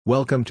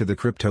Welcome to the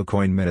Crypto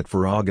Coin Minute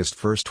for August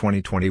 1,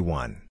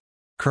 2021.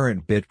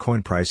 Current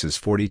Bitcoin price is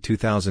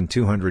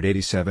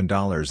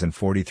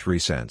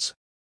 $42,287.43.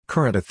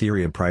 Current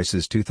Ethereum price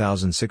is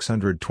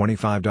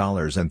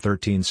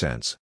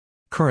 $2,625.13.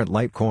 Current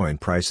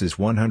Litecoin price is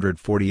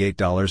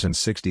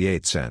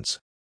 $148.68.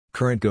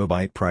 Current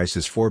GoByte price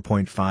is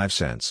 4.5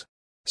 cents.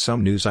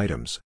 Some news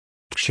items.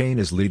 Chain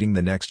is leading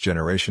the next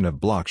generation of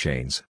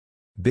blockchains.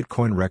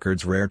 Bitcoin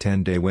records rare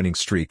 10-day winning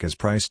streak as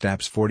price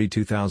taps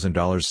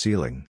 $42,000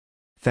 ceiling.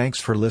 Thanks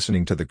for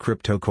listening to the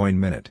Crypto Coin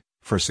Minute.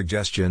 For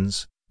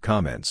suggestions,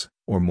 comments,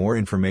 or more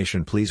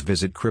information, please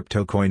visit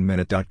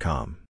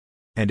cryptocoinminute.com.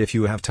 And if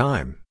you have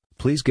time,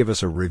 please give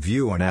us a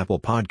review on Apple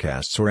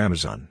Podcasts or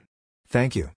Amazon. Thank you.